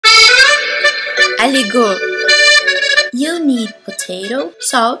Aligot. You need potato,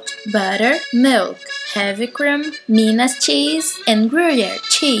 salt, butter, milk, heavy cream, Minas cheese, and Gruyere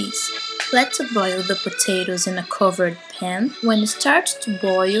cheese. Let's boil the potatoes in a covered pan. When it starts to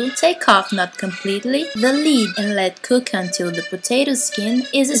boil, take off not completely the lid and let cook until the potato skin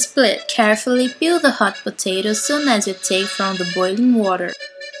is split. Carefully peel the hot potatoes soon as you take from the boiling water.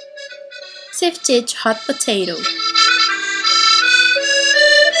 Sift each hot potato.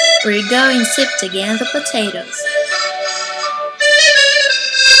 We're going to sift again the potatoes.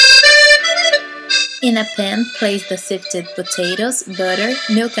 In a pan, place the sifted potatoes, butter,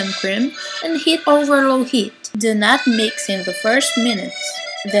 milk and cream, and heat over low heat. Do not mix in the first minutes.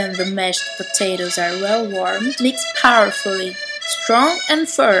 Then the mashed potatoes are well warmed. Mix powerfully, strong and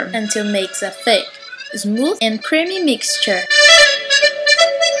firm, until makes a thick, smooth and creamy mixture.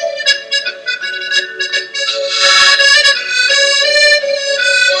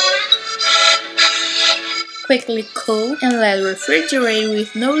 Quickly cool and let refrigerate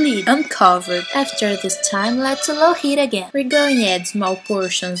with no lid, uncovered. After this time, let to low heat again. We're going to add small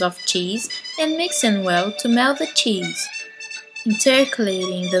portions of cheese and mixing well to melt the cheese.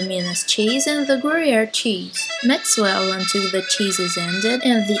 Intercalating the Minas cheese and the Gruyere cheese. Mix well until the cheese is ended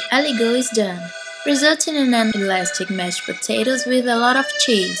and the aligot is done, resulting in an elastic mashed potatoes with a lot of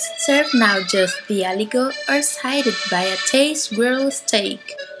cheese. Serve now just the aligot or sided by a taste grilled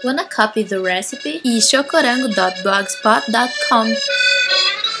steak. Wanna copy the recipe? chocorango.blogspot.com